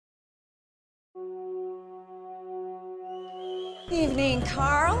Evening,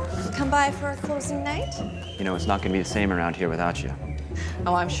 Carl. Come by for a closing night? You know, it's not gonna be the same around here without you.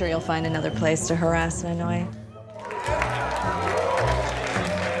 Oh, I'm sure you'll find another place to harass and annoy.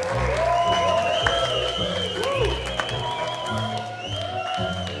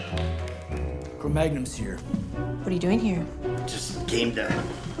 Cro-Magnum's here. What are you doing here? Just came to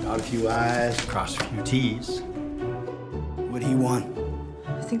dot a few I's, cross a few T's. What do you want?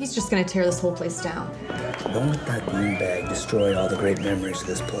 I think he's just gonna tear this whole place down. Don't let that beanbag destroy all the great memories of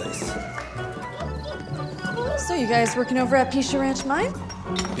this place. So you guys working over at Pisha Ranch Mine?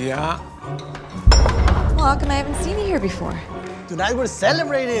 Yeah. Well, how come I haven't seen you here before? Tonight we're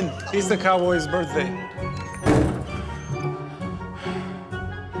celebrating. It's the cowboy's birthday.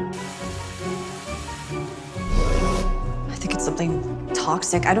 I think it's something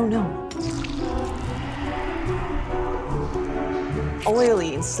toxic. I don't know.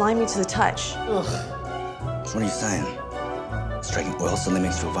 Oily and slimy to the touch. Ugh. So what are you saying? Striking oil suddenly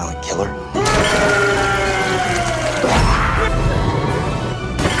makes you a violent killer?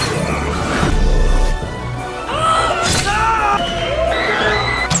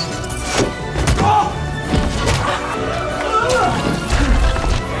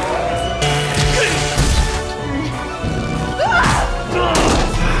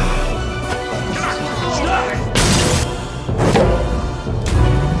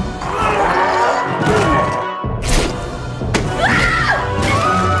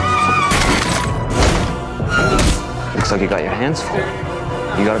 Looks like you got your hands full.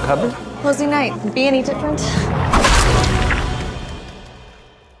 You got it covered? Closing night. Be any different?